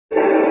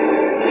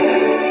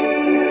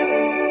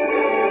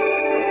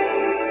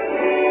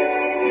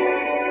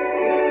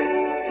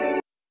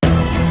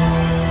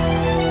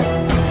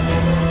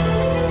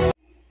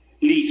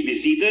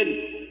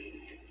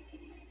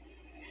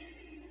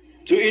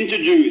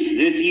introduce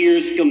this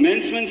year's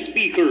commencement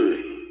speaker.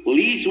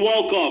 Please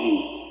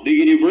welcome the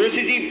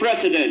University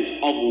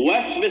President of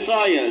West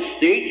Visayas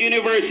State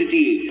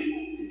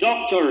University,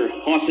 Dr.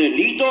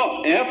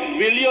 Joselito F.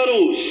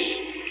 Villaruz.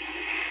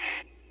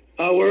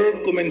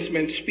 Our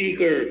commencement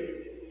speaker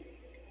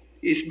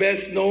is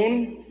best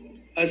known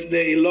as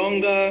the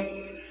Ilongga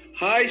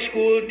High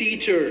School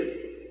teacher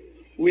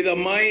with a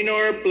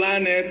minor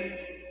planet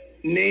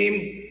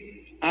named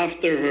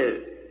after her.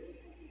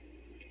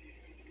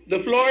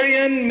 The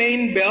Florian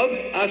Main Belt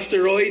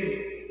asteroid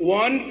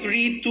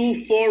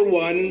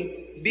 13241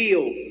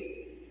 Bio,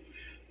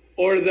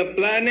 or the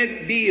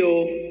planet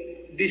Bio,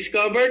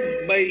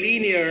 discovered by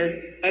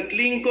Linear at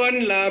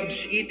Lincoln Labs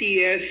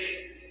ETS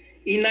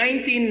in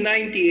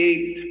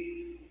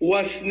 1998,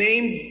 was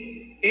named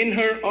in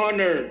her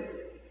honor,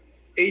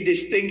 a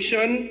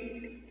distinction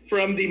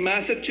from the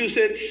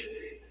Massachusetts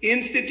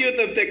Institute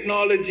of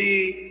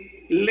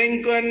Technology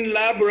Lincoln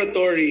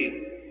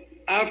Laboratory,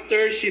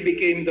 after she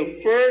became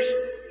the first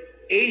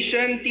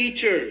Asian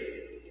teacher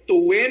to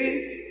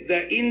win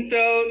the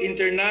Intel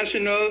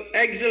International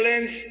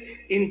Excellence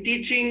in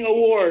Teaching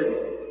Award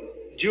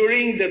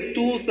during the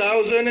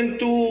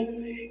 2002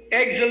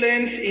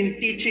 Excellence in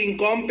Teaching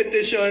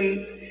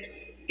competition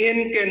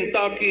in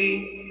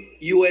Kentucky,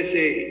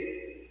 USA.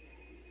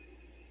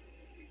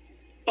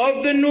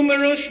 Of the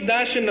numerous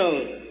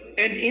national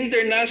and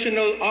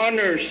international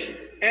honors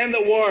and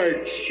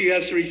awards she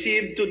has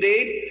received to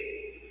date,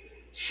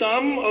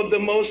 some of the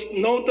most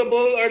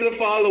notable are the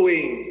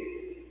following: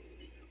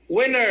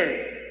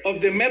 winner of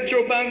the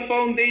Metrobank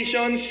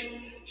Foundation's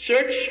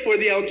Search for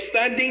the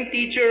Outstanding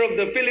Teacher of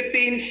the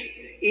Philippines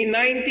in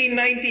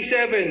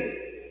 1997,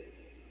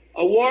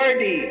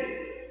 awardee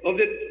of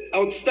the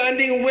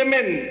Outstanding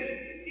Women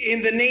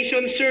in the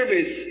Nation's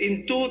Service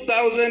in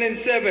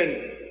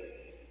 2007,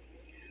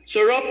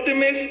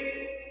 Soroptimist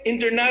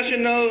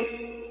International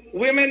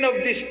Women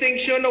of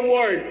Distinction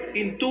Award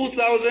in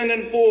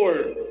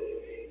 2004,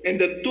 and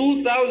the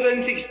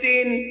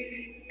 2016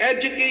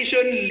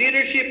 Education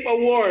Leadership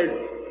Award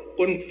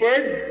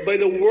conferred by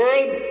the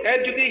World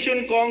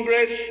Education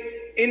Congress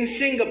in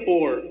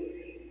Singapore,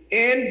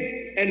 and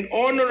an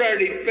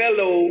honorary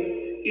fellow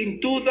in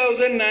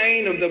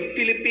 2009 of the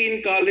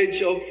Philippine College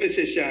of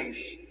Physicians.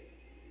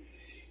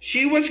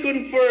 She was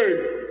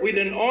conferred with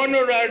an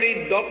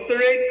honorary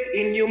doctorate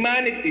in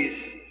humanities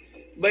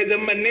by the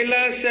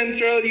Manila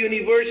Central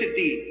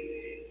University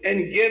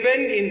and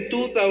given in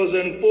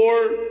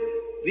 2004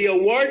 the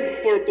Award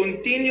for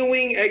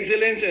Continuing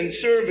Excellence and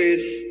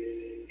Service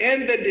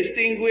and the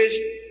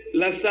Distinguished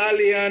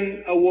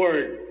Lasallian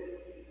Award.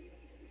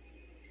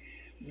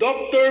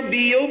 Dr.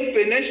 Bio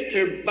finished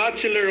her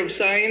Bachelor of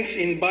Science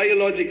in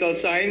Biological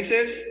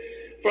Sciences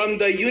from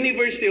the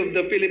University of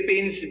the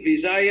Philippines,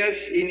 Visayas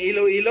in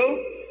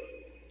Iloilo,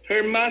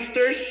 her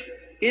Master's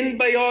in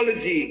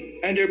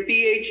Biology and her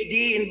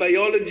PhD in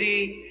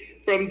Biology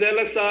from De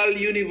La Salle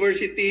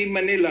University,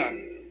 Manila.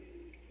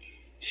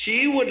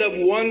 She would have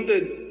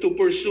wanted to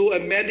pursue a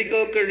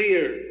medical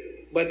career,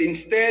 but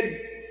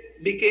instead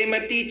became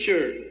a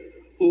teacher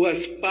who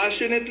has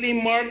passionately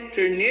marked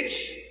her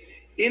niche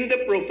in the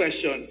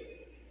profession.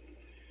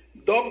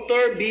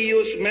 Dr.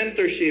 Bio's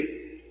mentorship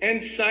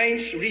and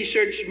science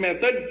research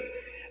method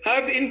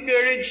have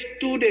encouraged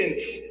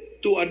students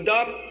to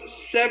adopt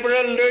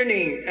several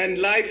learning and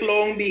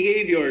lifelong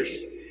behaviors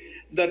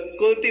that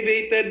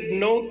cultivated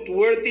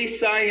noteworthy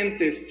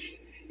scientists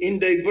in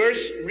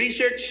diverse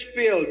research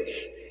fields,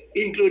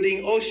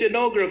 including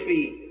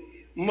oceanography,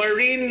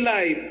 marine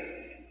life,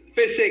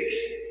 physics,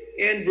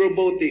 and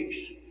robotics.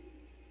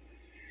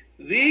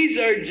 These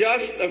are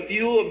just a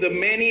few of the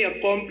many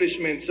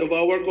accomplishments of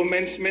our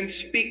commencement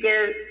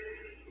speaker,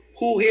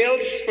 who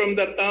hails from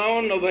the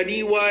town of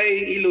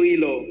Aniway,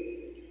 Iloilo.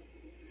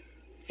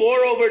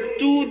 For over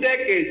 2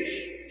 decades,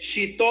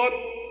 she taught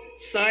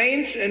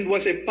science and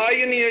was a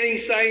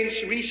pioneering science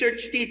research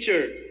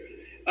teacher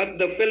at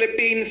the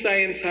Philippine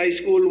Science High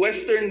School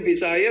Western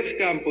Visayas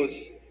campus.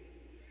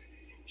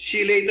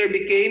 She later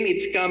became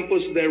its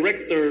campus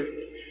director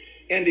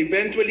and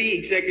eventually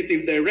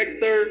executive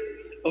director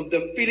of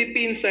the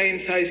Philippine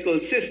Science High School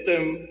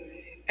system,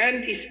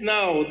 and is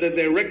now the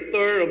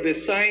director of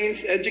the Science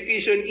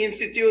Education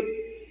Institute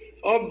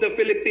of the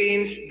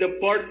Philippines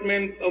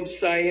Department of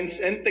Science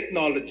and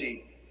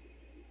Technology.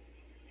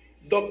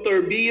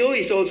 Dr. Bio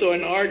is also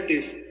an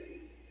artist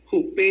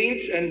who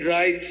paints and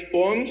writes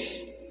poems.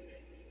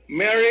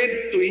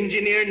 Married to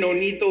engineer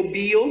Nonito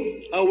Bio,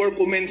 our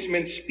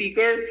commencement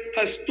speaker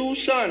has 2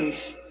 sons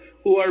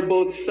who are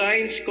both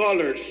science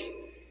scholars: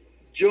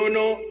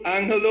 Jono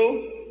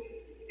Angelo,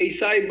 a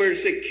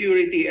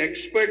cybersecurity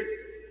expert,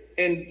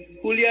 and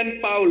Julian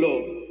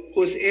Paulo,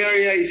 whose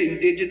area is in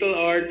digital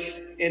arts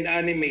and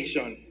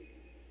animation.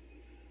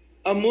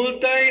 A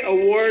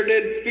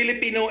multi-awarded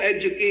Filipino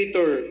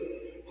educator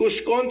whose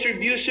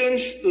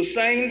contributions to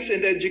science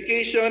and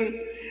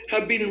education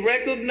have been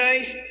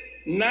recognized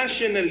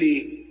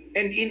nationally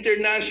and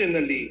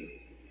internationally.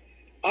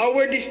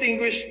 Our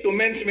distinguished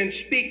commencement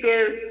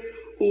speaker,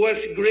 who has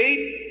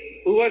great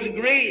who has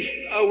graced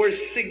our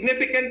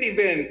significant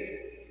event,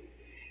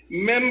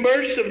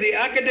 members of the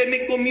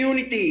academic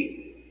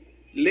community,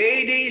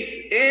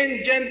 ladies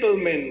and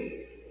gentlemen,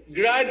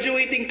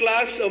 graduating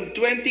class of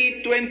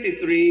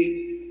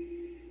 2023,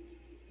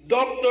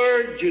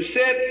 Dr.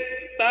 Josette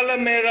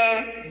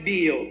Talamera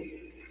Bio.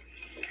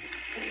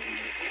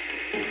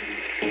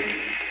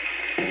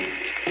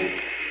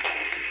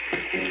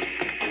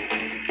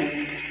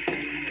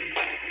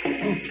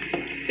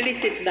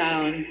 Please sit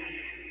down.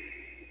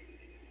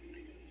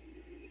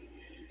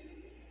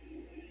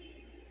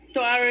 To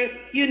our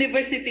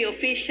university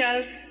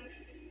officials,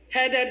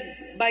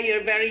 headed by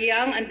your very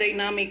young and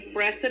dynamic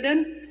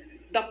president,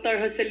 Dr.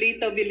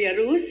 Joselito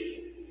Villaruz,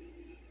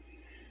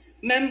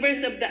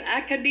 members of the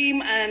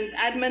academe and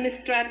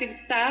administrative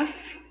staff,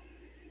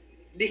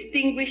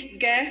 distinguished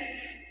guests,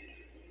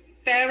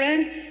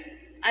 parents,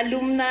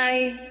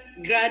 alumni,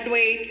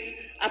 graduates,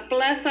 a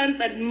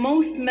pleasant and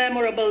most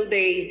memorable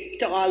day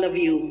to all of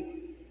you.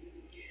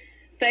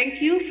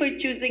 Thank you for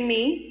choosing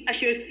me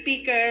as your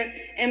speaker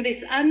in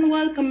this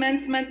annual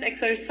commencement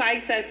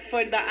exercises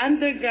for the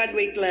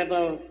undergraduate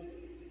level.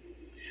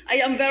 I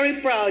am very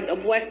proud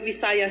of West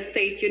Visayas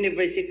State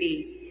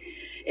University.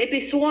 It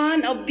is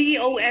one of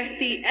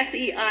DOST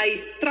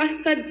SEI's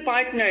trusted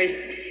partners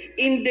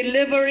in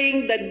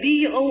delivering the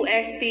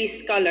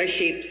DOST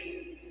scholarships.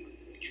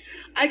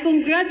 I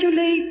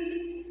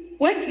congratulate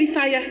West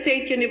Visayas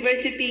State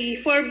University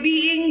for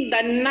being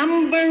the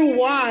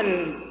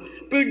 #1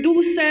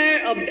 producer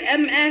of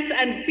MS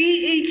and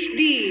PhD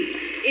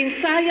in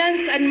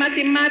Science and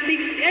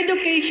Mathematics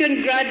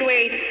education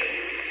graduates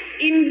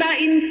in the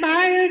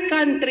entire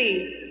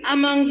country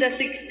among the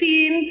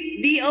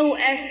 16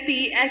 DOST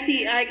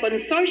SEI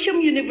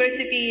consortium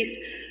universities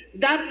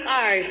that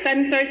are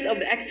centers of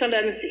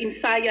excellence in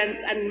science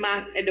and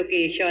math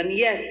education.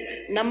 Yes,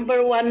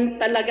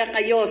 #1 talaga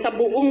kayo sa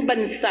buong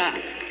bansa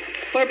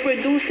for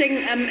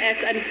producing MS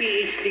and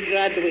PhD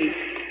graduates.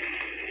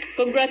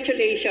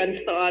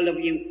 Congratulations to all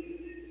of you.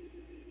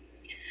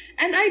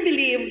 And I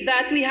believe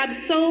that we have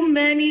so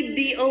many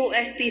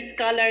DOST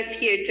scholars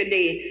here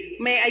today.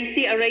 May I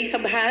see a raise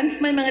of hands?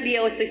 May mga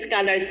DOST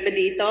scholars ba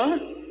dito?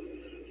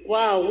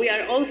 Wow, we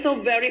are also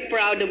very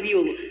proud of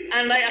you.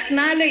 And I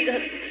acknowledge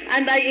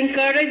and I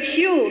encourage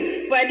you,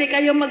 pwede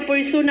kayo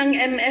mag-pursue ng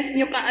MS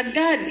nyo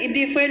kaagad.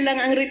 I-defer lang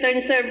ang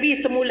return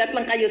service, sumulat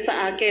lang kayo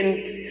sa akin.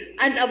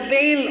 And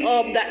avail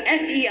of the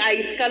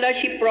SEI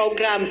scholarship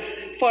programs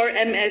for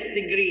MS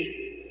degrees.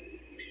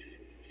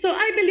 So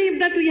I believe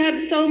that we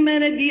have so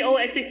many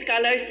DOST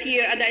scholars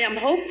here, and I am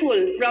hopeful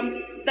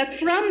that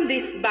from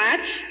this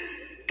batch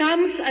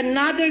comes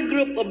another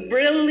group of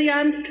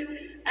brilliant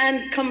and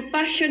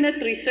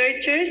compassionate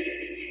researchers,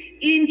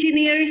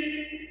 engineers,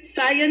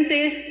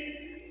 scientists,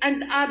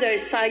 and other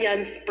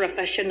science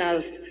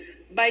professionals.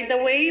 By the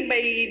way,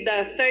 by the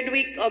 3rd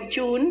week of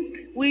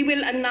June, we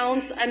will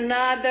announce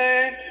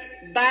another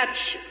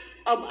batch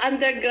of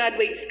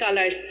undergraduate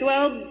scholars,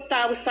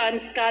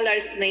 12,000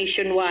 scholars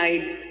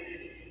nationwide.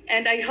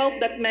 And I hope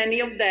that many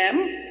of them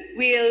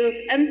will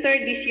enter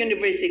this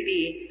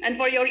university. And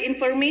for your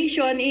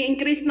information,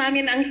 i-increase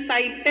namin ang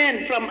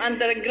stipend from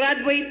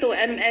undergraduate to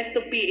MS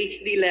to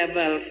PhD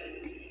levels.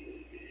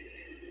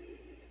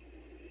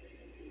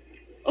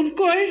 Of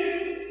course,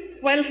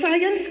 while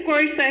science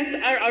courses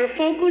are our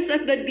focus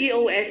at the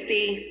DOST,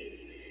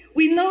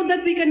 we know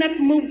that we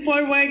cannot move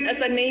forward as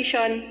a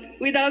nation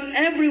without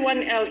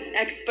everyone else's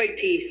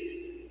expertise.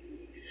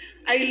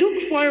 I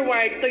look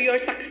forward to your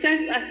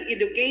success as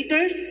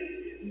educators,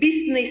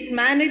 business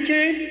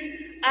managers,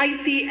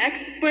 IT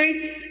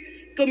experts,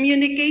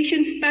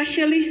 communication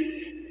specialists,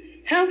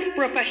 health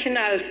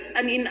professionals,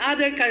 and in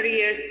other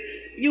careers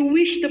you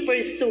wish to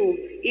pursue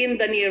in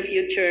the near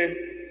future.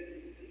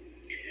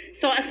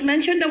 So as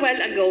mentioned a while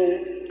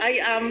ago,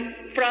 I am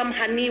from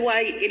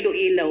Haniway,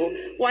 Iloilo.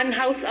 One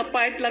house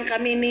apart lang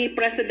kami ni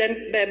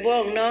President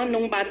Bebong, no?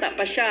 Nung bata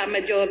pa siya,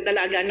 medyo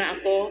dalaga na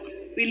ako.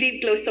 We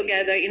live close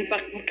together. In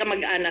fact,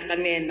 kamag-anak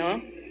kami, no?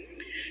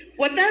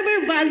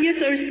 Whatever values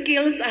or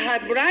skills I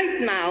have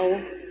right now,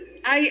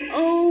 I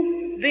owe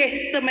this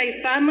to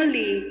my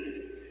family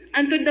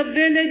and to the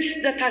village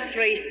that has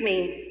raised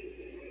me.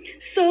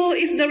 So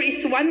if there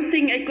is one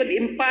thing I could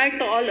impart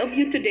to all of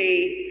you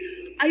today,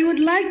 I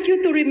would like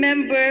you to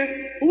remember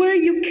where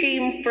you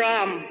came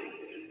from.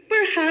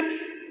 Perhaps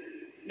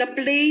the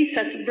place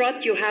has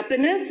brought you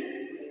happiness.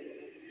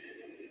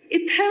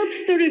 It helps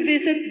to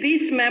revisit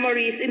these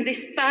memories in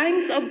these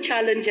times of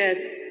challenges.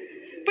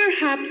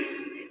 Perhaps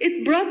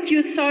it brought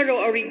you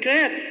sorrow or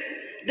regret.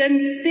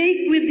 Then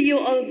take with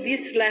you all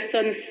these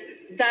lessons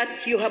that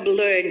you have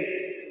learned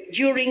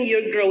during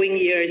your growing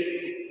years.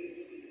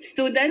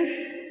 Students,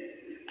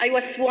 I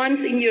was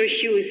once in your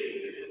shoes,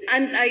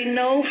 and I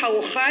know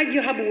how hard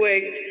you have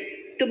worked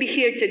to be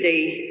here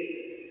today.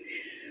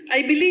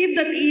 I believe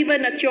that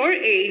even at your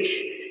age,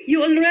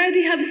 you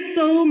already have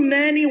so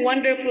many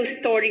wonderful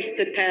stories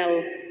to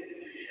tell.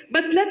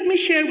 But let me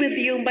share with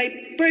you my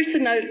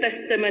personal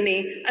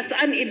testimony as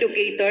an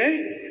educator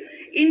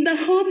in the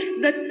hopes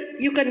that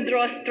you can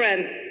draw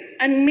strength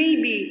and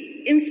maybe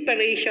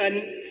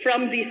inspiration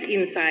from these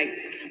insights.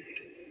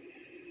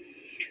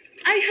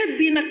 I had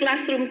been a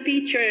classroom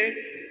teacher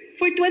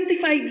for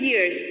 25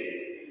 years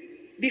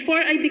before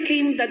I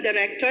became the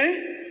director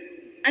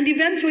and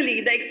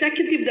eventually the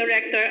executive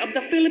director of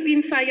the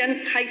Philippine Science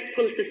High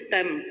School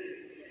System.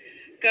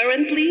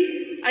 Currently,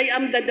 I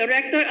am the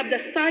director of the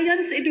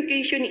Science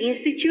Education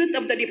Institute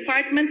of the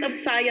Department of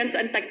Science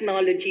and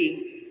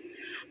Technology.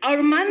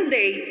 Our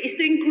mandate is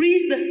to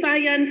increase the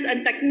science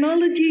and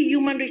technology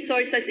human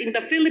resources in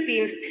the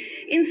Philippines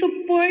in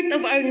support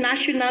of our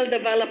national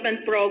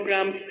development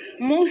programs,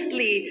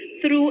 mostly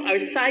through our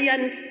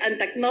science and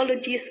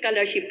technology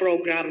scholarship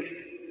programs.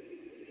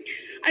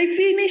 I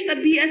finished a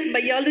BS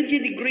Biology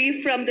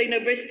degree from the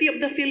University of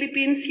the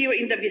Philippines here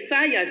in the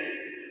Visayas.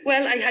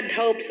 Well, I had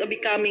hopes of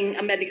becoming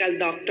a medical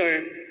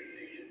doctor.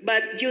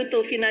 But due to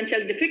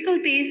financial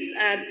difficulties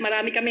at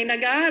marami kami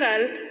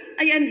nag-aaral,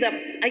 I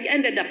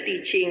ended up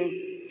teaching.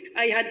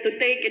 I had to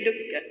take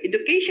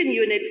education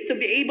units to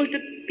be able to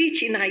teach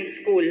in high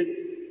school.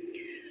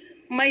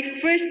 My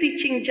first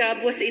teaching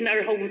job was in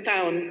our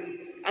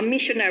hometown, a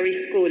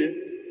missionary school.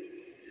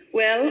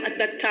 Well, at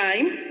that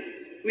time,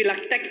 we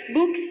lacked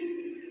textbooks.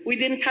 We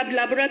didn't have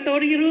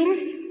laboratory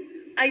rooms.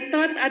 I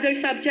taught other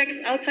subjects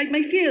outside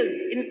my field.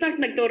 In fact,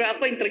 nagturo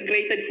ako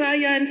integrated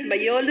science,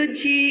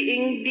 biology,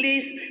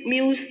 English,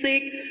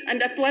 music,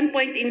 and at one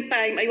point in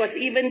time, I was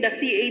even the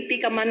CAT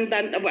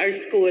commandant of our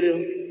school.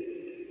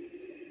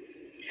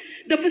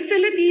 The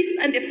facilities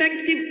and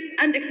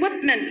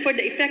equipment for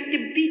the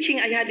effective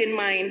teaching I had in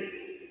mind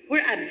were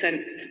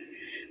absent.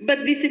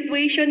 But this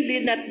situation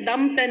did not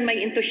dampen my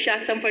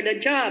enthusiasm for the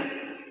job.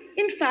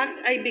 In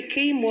fact, I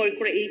became more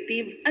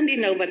creative and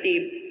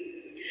innovative.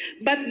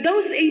 But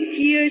those 8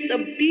 years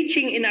of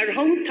teaching in our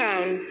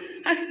hometown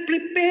has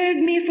prepared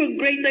me for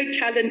greater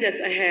challenges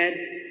ahead.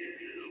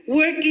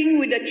 Working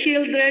with the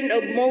children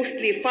of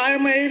mostly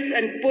farmers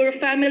and poor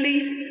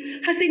families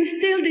has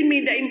instilled in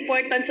me the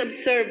importance of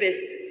service,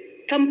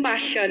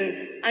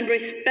 compassion, and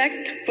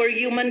respect for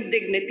human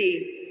dignity.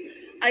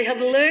 I have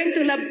learned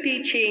to love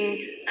teaching,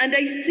 and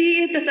I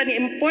see it as an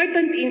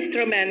important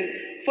instrument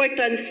for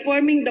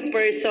transforming the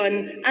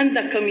person and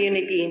the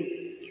community.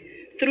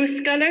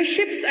 Through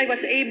scholarships, I was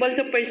able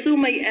to pursue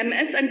my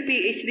MS and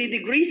PhD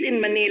degrees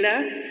in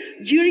Manila.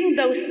 During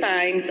those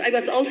times, I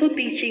was also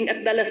teaching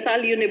at the La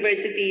Salle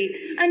University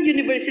and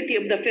University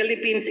of the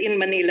Philippines in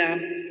Manila.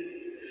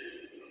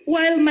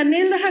 While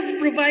Manila has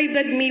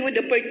provided me with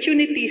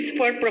opportunities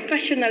for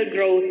professional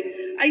growth,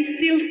 I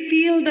still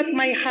feel that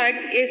my heart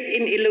is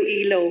in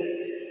Iloilo.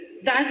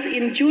 Thus,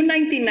 in June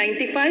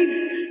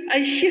 1995, I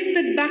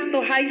shifted back to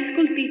high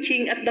school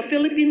teaching at the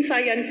Philippine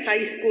Science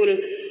High School,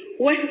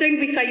 Western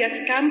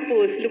Visayas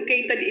campus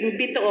located in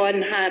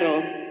Bitoon,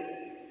 Haro.